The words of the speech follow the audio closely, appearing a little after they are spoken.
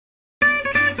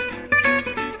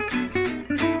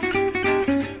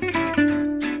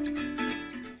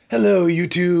Hello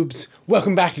YouTubes!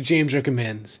 Welcome back to James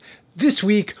Recommends. This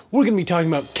week we're going to be talking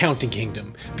about Counting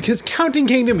Kingdom, because Counting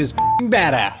Kingdom is f***ing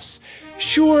badass.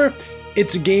 Sure,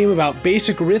 it's a game about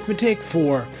basic arithmetic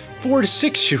for 4 to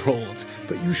 6 year olds,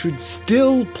 but you should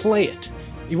still play it.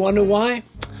 You want to know why?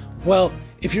 Well,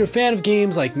 if you're a fan of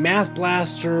games like Math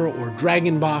Blaster or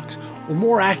Dragon Box, or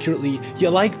more accurately, you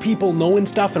like people knowing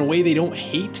stuff in a way they don't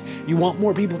hate, you want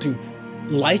more people to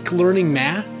like learning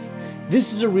math,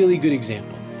 this is a really good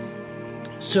example.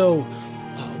 So,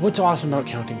 what's awesome about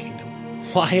Counting Kingdom?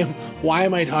 Why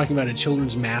am I talking about a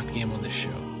children's math game on this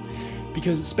show?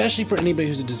 Because especially for anybody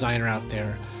who's a designer out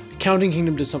there, Counting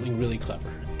Kingdom does something really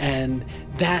clever, and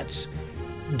that's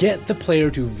get the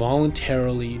player to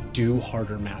voluntarily do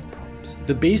harder math problems.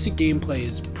 The basic gameplay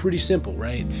is pretty simple,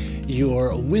 right?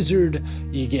 You're a wizard,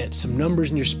 you get some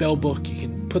numbers in your spell book, you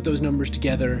can put those numbers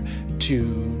together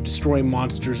to destroy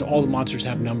monsters. All the monsters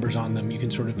have numbers on them. You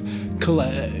can sort of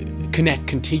connect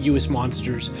contiguous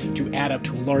monsters to add up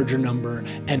to a larger number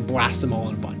and blast them all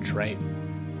in a bunch, right?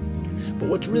 But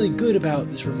what's really good about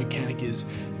this sort of mechanic is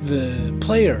the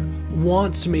player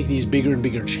wants to make these bigger and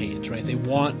bigger chains, right? They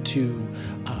want to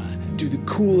do the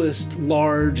coolest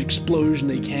large explosion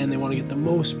they can. They want to get the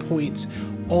most points,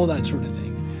 all that sort of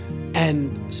thing.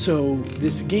 And so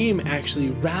this game actually,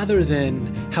 rather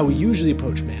than how we usually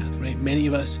approach math, right? Many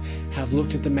of us have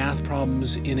looked at the math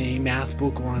problems in a math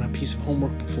book or on a piece of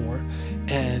homework before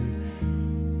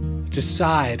and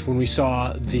decide when we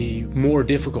saw the more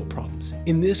difficult problems.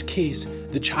 In this case,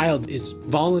 the child is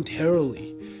voluntarily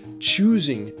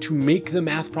choosing to make the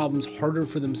math problems harder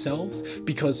for themselves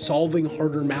because solving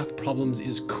harder math problems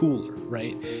is cooler,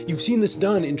 right? You've seen this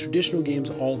done in traditional games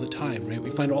all the time, right?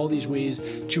 We find all these ways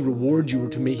to reward you or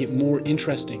to make it more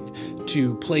interesting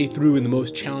to play through in the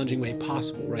most challenging way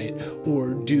possible, right?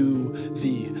 Or do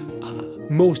the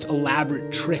most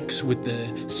elaborate tricks with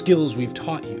the skills we've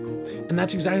taught you. And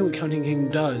that's exactly what Counting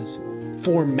Kingdom does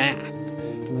for math,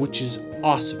 which is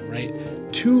awesome, right?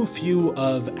 Too few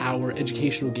of our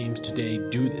educational games today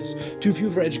do this. Too few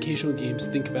of our educational games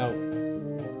think about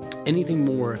anything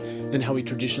more than how we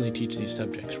traditionally teach these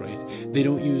subjects, right? They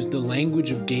don't use the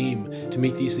language of game to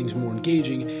make these things more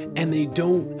engaging, and they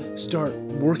don't start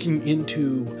working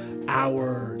into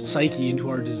our psyche, into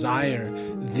our desire,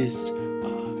 this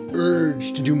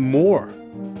urge to do more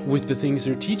with the things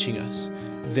they're teaching us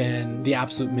than the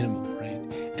absolute minimum,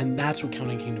 right? And that's what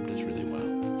Counting Kingdom does really well.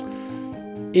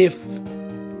 If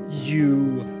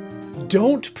you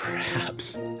don't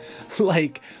perhaps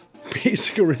like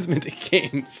basic arithmetic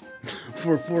games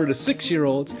for 4 to 6 year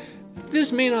olds,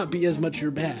 this may not be as much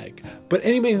your bag. But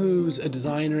anybody who's a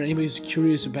designer, anybody who's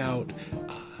curious about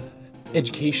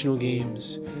educational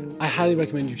games, I highly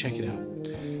recommend you check it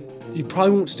out. You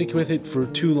probably won't stick with it for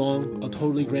too long, I'll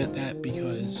totally grant that,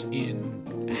 because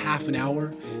in half an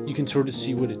hour you can sort of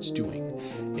see what it's doing.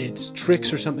 Its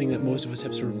tricks are something that most of us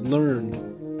have sort of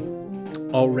learned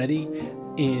already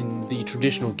in the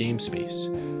traditional game space,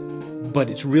 but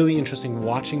it's really interesting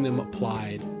watching them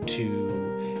applied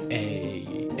to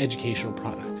a educational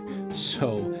product.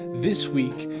 So this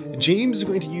week, James is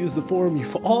going to use the form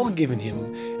you've all given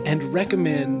him and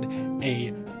recommend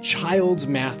a child's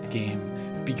math game,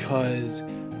 because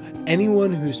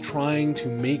anyone who's trying to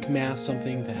make math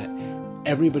something that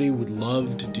everybody would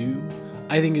love to do,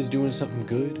 I think is doing something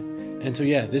good. And so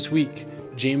yeah, this week,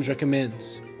 James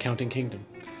recommends Counting Kingdom.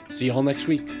 See y'all next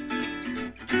week.